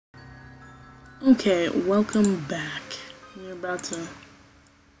Okay, welcome back. We're about to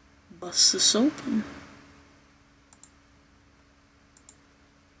bust this open.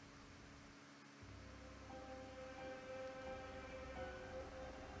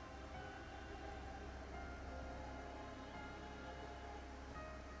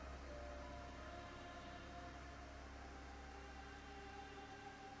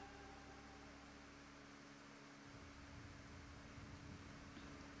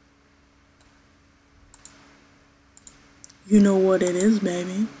 You know what it is,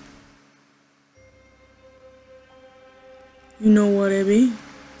 baby. You know what it be.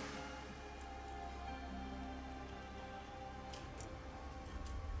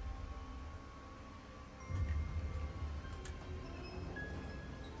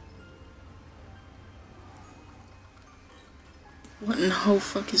 What in the whole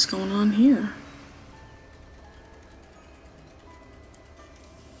fuck is going on here?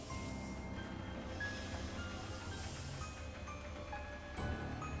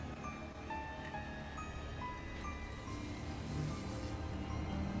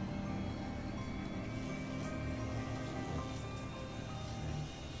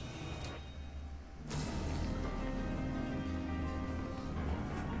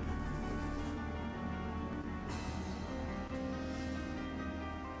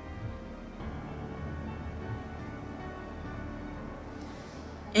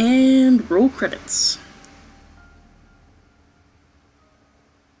 And roll credits.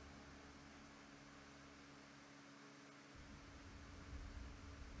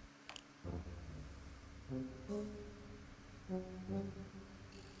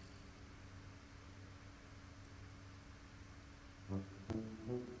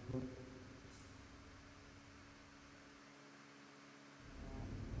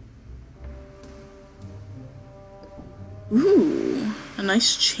 Ooh, a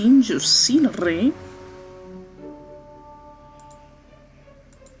nice change of scenery.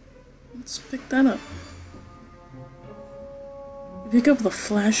 Let's pick that up. You pick up the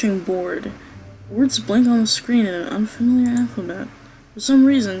flashing board. Words blink on the screen in an unfamiliar alphabet. For some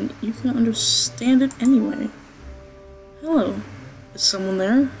reason, you can understand it anyway. Hello. Is someone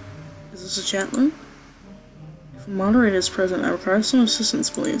there? Is this a chat room? If a moderator is present, I require some assistance,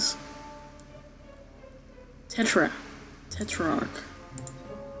 please. Tetrarch.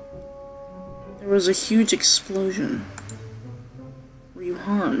 There was a huge explosion. Were you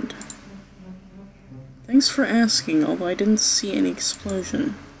harmed? Thanks for asking, although I didn't see any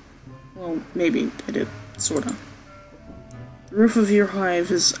explosion. Well, maybe I did, sorta. The roof of your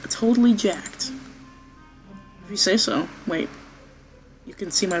hive is totally jacked. If you say so. Wait, you can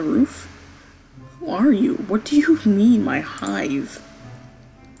see my roof? Who are you? What do you mean, my hive?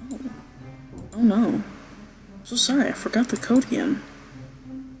 Oh no. I'm so sorry, I forgot the code again.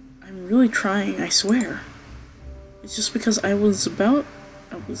 I'm really trying, I swear. It's just because I was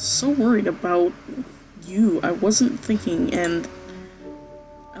so worried about you. I wasn't thinking, and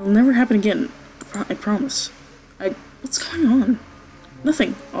it'll never happen again. I promise. What's going on?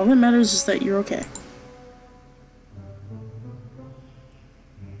 Nothing. All that matters is that you're okay.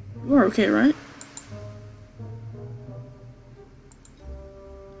 You are okay, right?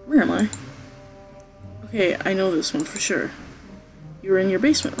 Where am I? Okay, I know this one for sure. You're in your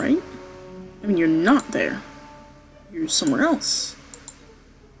basement, right? I mean, you're not there. You're somewhere else.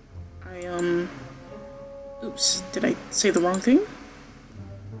 Oops, did I say the wrong thing?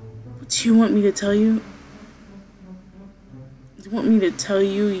 What do you want me to tell you? Do you want me to tell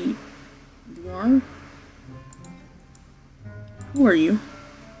you you are? Who are you?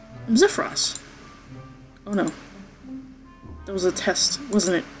 I'm Zephyros. Oh no. That was a test,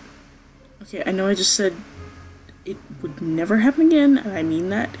 wasn't it? Okay, I know I just said it would never happen again, and I mean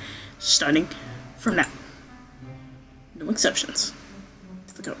that starting from now. No exceptions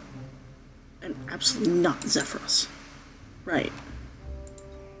to the code. I'm absolutely not Zephyros. Right.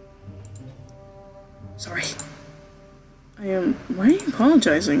 Sorry. Why are you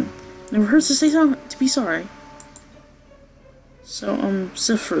apologizing? Never hurts to say to be sorry. So,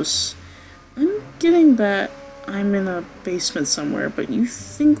 Zephyros, I'm getting that I'm in a basement somewhere, but you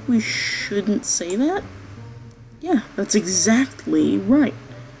think we shouldn't say that? Yeah, that's exactly right.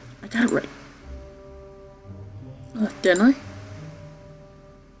 I got it right. Didn't I?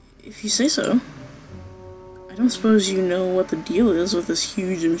 If you say so. I don't suppose you know what the deal is with this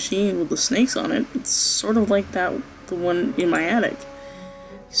huge machine with the snakes on it. It's sort of like the one in my attic.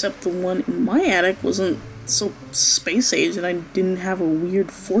 Except the one in my attic wasn't so space age and I didn't have a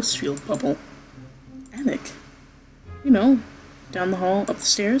weird force field bubble. Attic. You know, down the hall, up the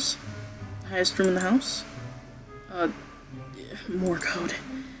stairs. The highest room in the house. More code.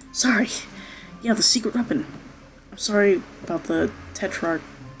 Sorry. Yeah, the secret weapon. I'm sorry about the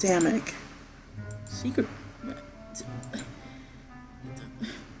tetrarchamic. Secret...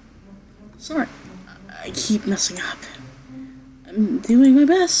 Sorry. I keep messing up. I'm doing my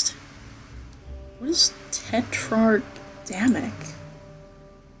best. What is tetrarchamic?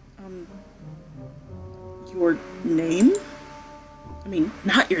 Your name? I mean,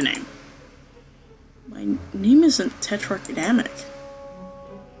 not your name. My name isn't tetrarchamic.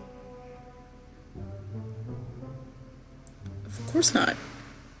 Of course not.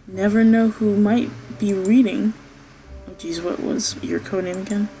 Never know who might be reading. Oh geez, what was your codename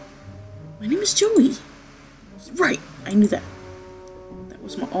again? My name is Joey. Right, I knew that. That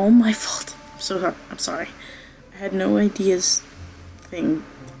was all my fault. I'm sorry. I had no idea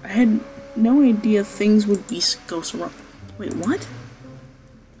things would go so wrong. Wait, what?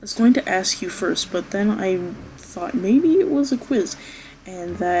 I was going to ask you first, but then I thought maybe it was a quiz,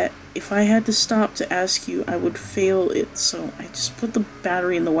 and that if I had to stop to ask you, I would fail it, so I just put the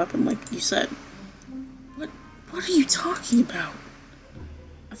battery in the weapon like you said. What are you talking about?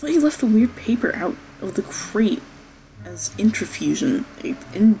 I thought you left the weird paper out of the crate as introfusion.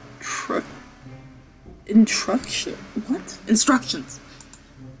 Instructions.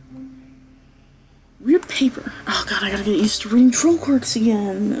 Weird paper. Oh god, I gotta get used to reading troll quirks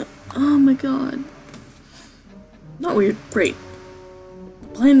again. Oh my god. Not weird. Great. The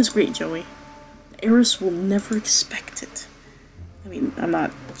plan is great, Joey. The heiress will never expect it. I mean, I'm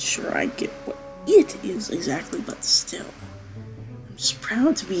not sure I get what it is exactly, but still. I'm just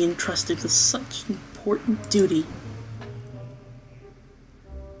proud to be entrusted with such important duty.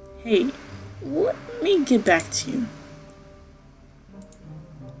 Hey, let me get back to you.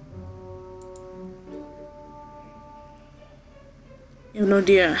 You have no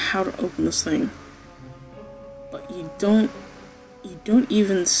idea how to open this thing, but you don't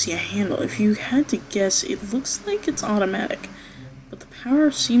even see a handle. If you had to guess, it looks like it's automatic, but the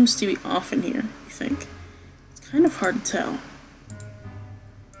power seems to be off in here, you think? It's kind of hard to tell.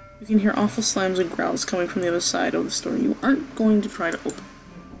 You can hear awful slimes and growls coming from the other side of the store. You aren't going to try to open.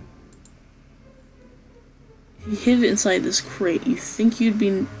 If you hid it inside this crate, you think you'd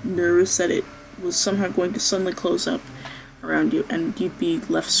be nervous that it was somehow going to suddenly close up around you, and you'd be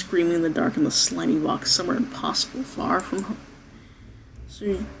left screaming in the dark in the slimy box somewhere impossible, far from home. So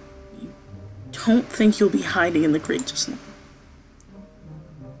you don't think you'll be hiding in the crate just now.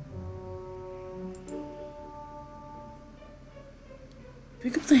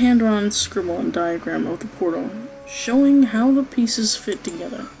 Pick up the hand-drawn scribble and diagram of the portal, showing how the pieces fit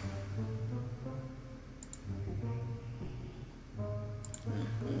together.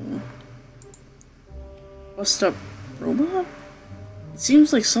 Bust up robot? It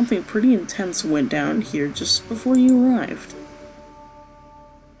seems like something pretty intense went down here just before you arrived.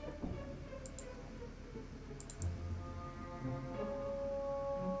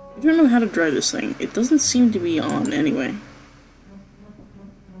 I don't know how to drive this thing. It doesn't seem to be on anyway.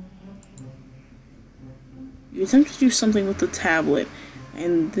 You attempt to do something with the tablet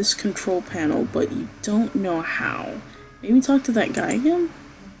and this control panel, but you don't know how. Maybe talk to that guy again?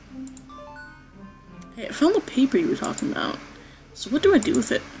 Hey, I found the paper you were talking about. So what do I do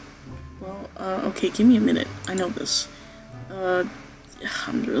with it? Well, okay, give me a minute. I know this. I'm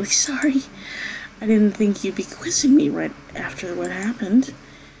really sorry. I didn't think you'd be quizzing me right after what happened.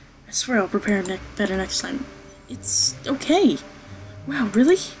 I swear I'll prepare better next time. It's okay. Wow,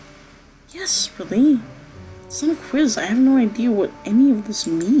 really? Yes, really. It's not a quiz. I have no idea what any of this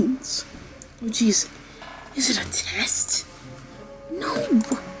means. Oh, jeez. Is it a test? No!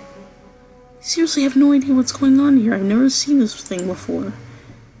 I seriously have no idea what's going on here. I've never seen this thing before.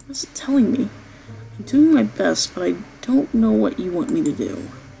 What's it telling me? I'm doing my best, but I don't know what you want me to do.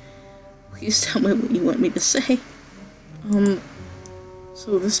 Please tell me what you want me to say.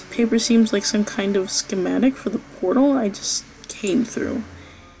 So this paper seems like some kind of schematic for the portal I just came through.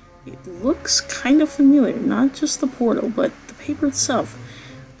 It looks kind of familiar, not just the portal, but the paper itself.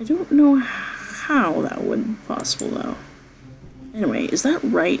 I don't know how that would be possible, though. Anyway, is that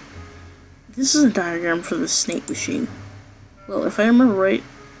right? This is a diagram for the snake machine. Well, if I remember right,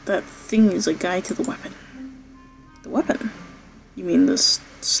 that thing is a guide to the weapon. The weapon? You mean the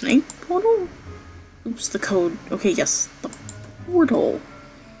snake portal? Oops, the code. Okay, yes, the portal.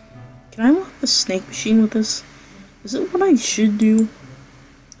 Can I unlock the snake machine with this? Is it what I should do?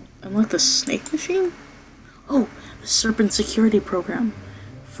 Unlock the snake machine? Oh, the serpent security program.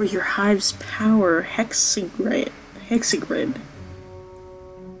 For your hive's power hexagrid.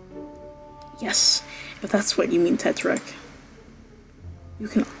 Yes, if that's what you mean, Tetrarch. You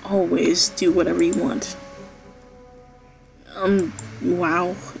can always do whatever you want.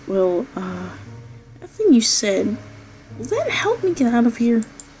 Wow. Well, that thing you said, will that help me get out of here?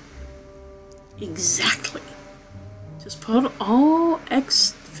 Exactly. Just put all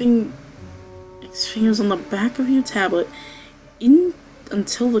X fingers on the back of your tablet in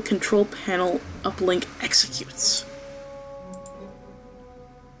until the control panel uplink executes.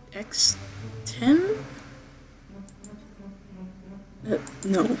 X10?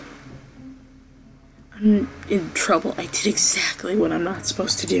 No. I'm in trouble. I did exactly what I'm not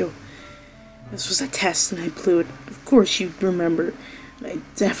supposed to do. This was a test and I blew it. Of course you remember. I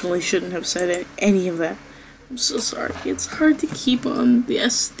definitely shouldn't have said any of that. I'm so sorry. It's hard to keep on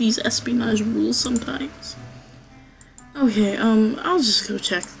these espionage rules sometimes. Okay, I'll just go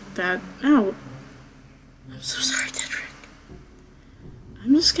check that out. I'm so sorry, Tedrick.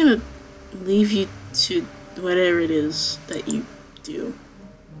 I'm just gonna leave you to whatever it is that you do.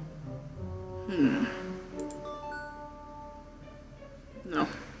 No.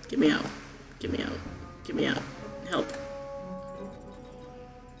 Get me out. Get me out. Get me out. Help.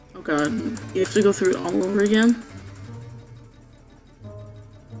 Oh god. You have to go through it all over again?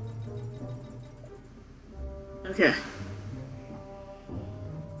 Okay.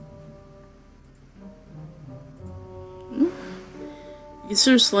 You can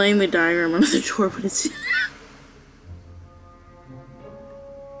start slaying the diagram under the door, but it's...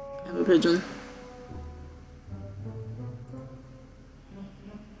 I have a pigeon.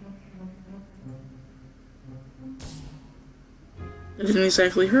 It didn't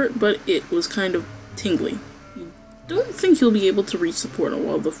exactly hurt, but it was kind of tingly. You don't think you'll be able to reach the portal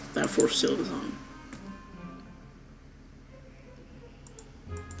while that force field is on.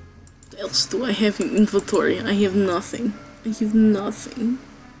 What else do I have in inventory? I have nothing. I have nothing.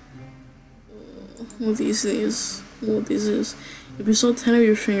 What this is? What this is? You press all 10 of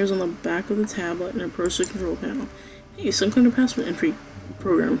your fingers on the back of the tablet and approach the control panel. Hey, some kind of password entry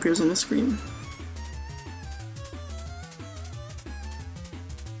program appears on the screen.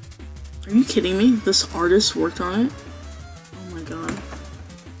 Are you kidding me? This artist worked on it? Oh my god.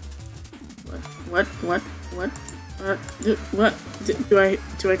 What?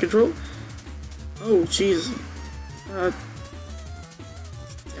 Do I control? Oh jeez.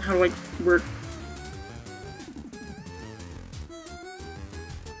 How do I work?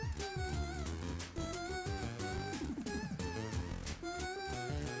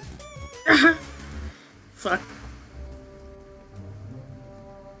 Fuck.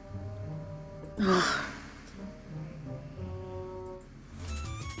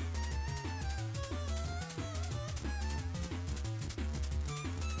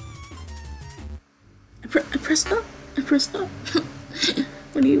 I pressed up. I pressed up.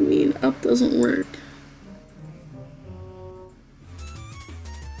 What do you mean up doesn't work?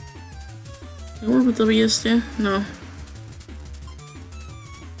 Can I work with WSD? No.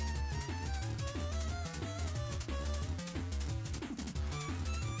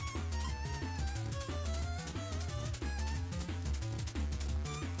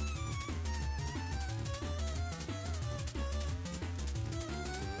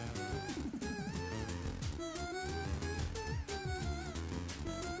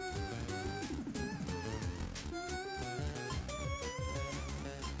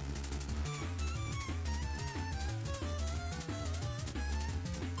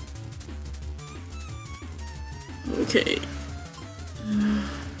 Okay.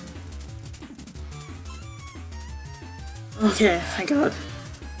 Okay, thank God.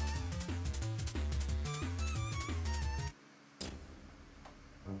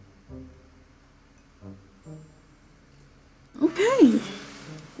 Okay.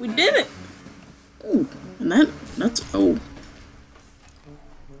 We did it. Oh, and that's oh.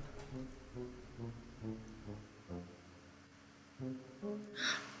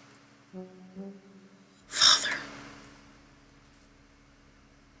 Father.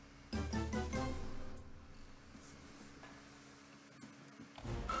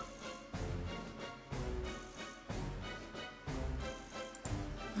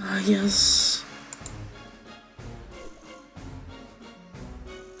 Ah, yes.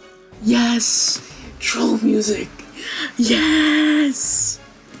 Yes! Troll music! Yes!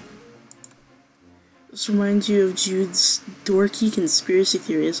 This reminds you of Jude's dorky conspiracy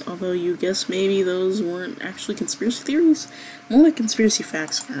theories, although you guess maybe those weren't actually conspiracy theories? More like conspiracy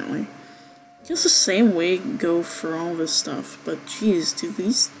facts, apparently. I guess the same way go for all this stuff, but geez, do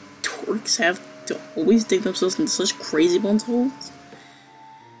these dorks have to always dig themselves into such crazy bones holes?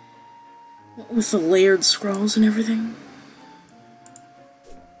 With the layered scrolls and everything?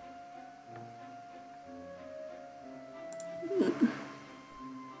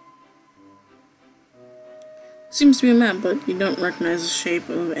 This Seems to be a map, but you don't recognize the shape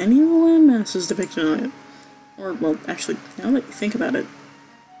of any of the land masses depicted on it. Or, well, actually, now that you think about it,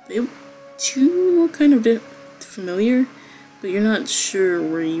 they do look kind of familiar, but you're not sure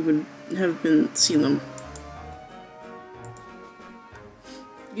where you would have been seen them.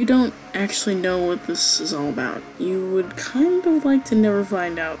 You don't actually know what this is all about. You would kind of like to never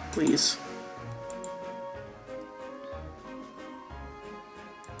find out, please.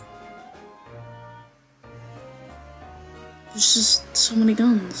 There's just so many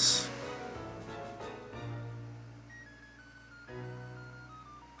guns.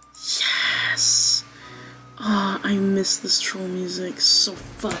 Yes! Ah, I miss this troll music so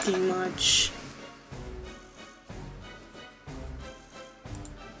fucking much.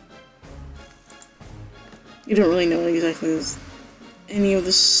 You don't really know what exactly any of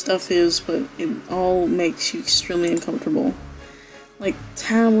this stuff is, but it all makes you extremely uncomfortable. Like,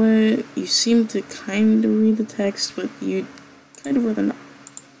 tablet, you seem to kind of read the text, but you kind of rather not.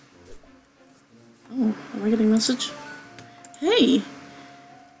 Oh, am I getting a message? Hey!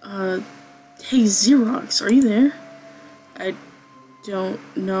 Hey Xerox, are you there? I don't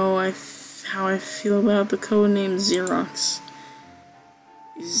know how I feel about the codename Xerox.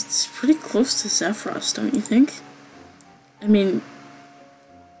 It's pretty close to Zephyros, don't you think? I mean,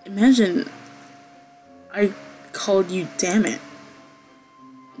 imagine I called you damn it.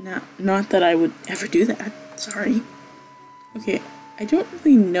 Not that I would ever do that. Sorry. Okay, I don't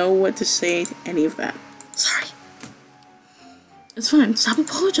really know what to say to any of that. Sorry. It's fine. Stop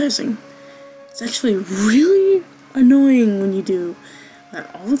apologizing. It's actually really annoying when you do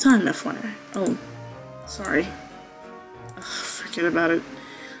that all the time, FYI. Oh, sorry. Ugh, forget about it.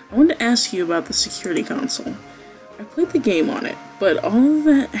 I wanted to ask you about the security console. I played the game on it, but all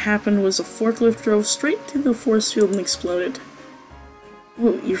that happened was a forklift drove straight to the force field and exploded.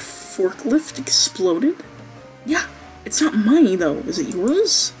 Whoa, your forklift exploded? Yeah, it's not mine though. Is it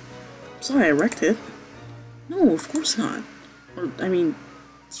yours? Sorry, I wrecked it. No, of course not. Or, I mean,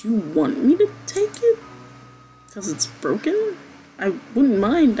 do you want me to take it? Because it's broken? I wouldn't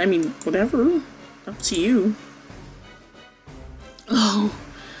mind. I mean, whatever. Up to you. Oh,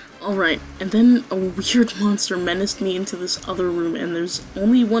 alright. And then a weird monster menaced me into this other room, and there's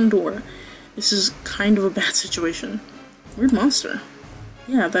only one door. This is kind of a bad situation. Weird monster.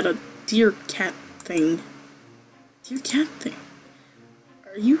 Yeah, that a deer cat thing. Deer cat thing.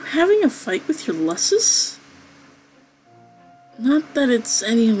 Are you having a fight with your Lussus? Not that it's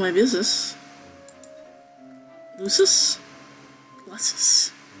any of my business. Lusus?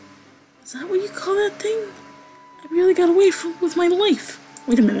 Lussus? Is that what you call that thing? I really got away with my life.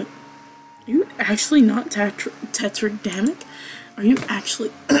 Wait a minute. Are you actually not tetragrammic? Are you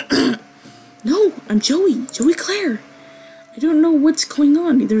actually... No, I'm Joey. Joey Claire. I don't know what's going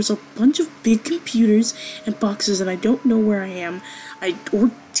on. There's a bunch of big computers and boxes and I don't know where I am.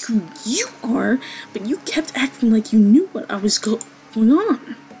 Or who you are, but you kept acting like you knew what was going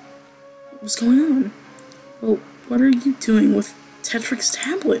on. What was going on? Well, what are you doing with Tetric's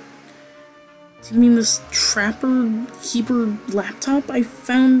tablet? Do you mean this Trapper Keeper laptop? I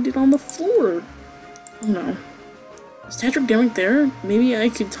found it on the floor. Oh no. Is Tetragrammic there? Maybe I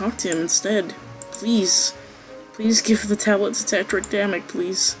could talk to him instead. Please. Please give the tablet to Tetragrammic,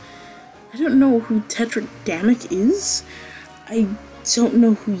 please. I don't know who Tetragrammic is. I don't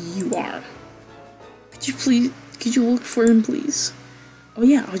know who you are. Could you look for him, please? Oh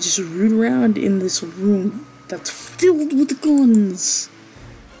yeah, I'll just root around in this room that's filled with guns.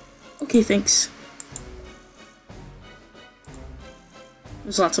 Okay, thanks.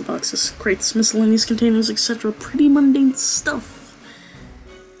 There's lots of boxes, crates, miscellaneous containers, etc. Pretty mundane stuff.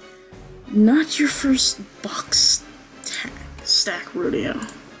 Not your first box stack rodeo.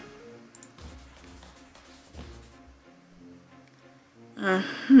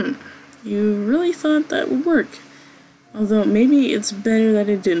 You really thought that would work. Although, maybe it's better that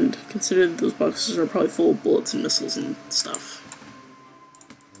it didn't, considering those boxes are probably full of bullets and missiles and stuff.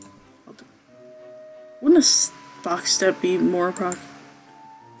 Wouldn't a box step be more Fuck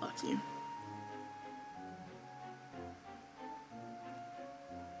you.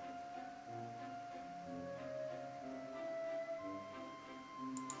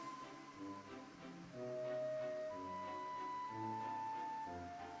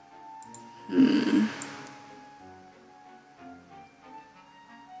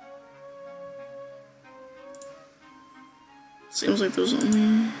 Seems like there's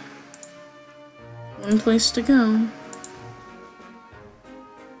only one place to go.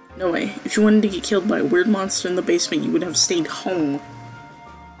 No way. If you wanted to get killed by a weird monster in the basement, you would have stayed home.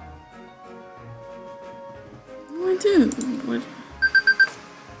 What do I do? What?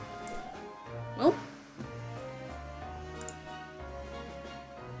 Well,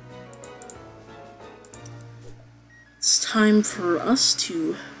 it's time for us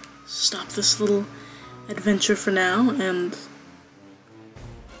to stop this little adventure for now, and,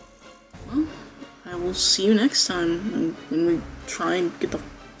 well, I will see you next time when we try and get the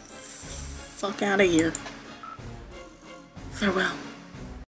fuck out of here. Farewell.